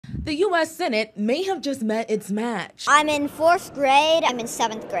The U.S. Senate may have just met its match. I'm in 4th grade. I'm in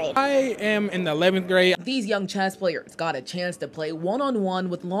 7th grade. I am in the 11th grade. These young chess players got a chance to play one-on-one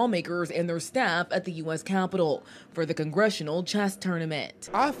with lawmakers and their staff at the U.S. Capitol for the Congressional chess tournament.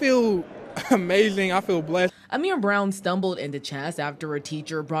 I feel amazing. I feel blessed. Amir Brown stumbled into chess after a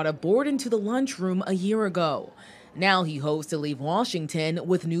teacher brought a board into the lunchroom a year ago. Now he hopes to leave Washington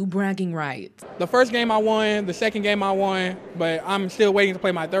with new bragging rights. The first game I won, the second game I won, but I'm still waiting to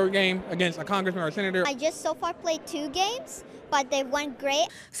play my third game against a congressman or a senator. I just so far played 2 games, but they went great.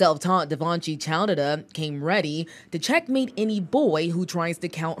 Self-taught Devanshi Chowdhury came ready to checkmate any boy who tries to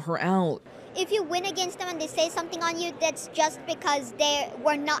count her out. If you win against them and they say something on you, that's just because they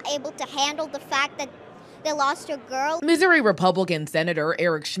were not able to handle the fact that they lost your girl. Missouri Republican Senator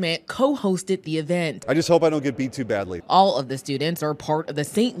Eric Schmidt co-hosted the event. I just hope I don't get beat too badly. All of the students are part of the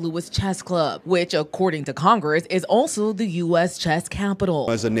St. Louis Chess Club, which, according to Congress, is also the U.S. chess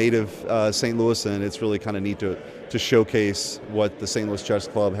capital. As a native St. Louisan, it's really kind of neat to showcase what the St. Louis Chess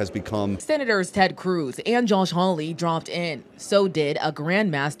Club has become. Senators Ted Cruz and Josh Hawley dropped in. So did a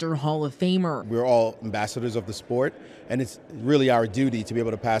Grandmaster Hall of Famer. We're all ambassadors of the sport, and it's really our duty to be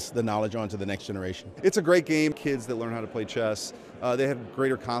able to pass the knowledge on to the next generation. It's a great game. Kids that learn how to play chess, they have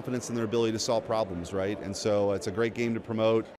greater confidence in their ability to solve problems, right? And so it's a great game to promote.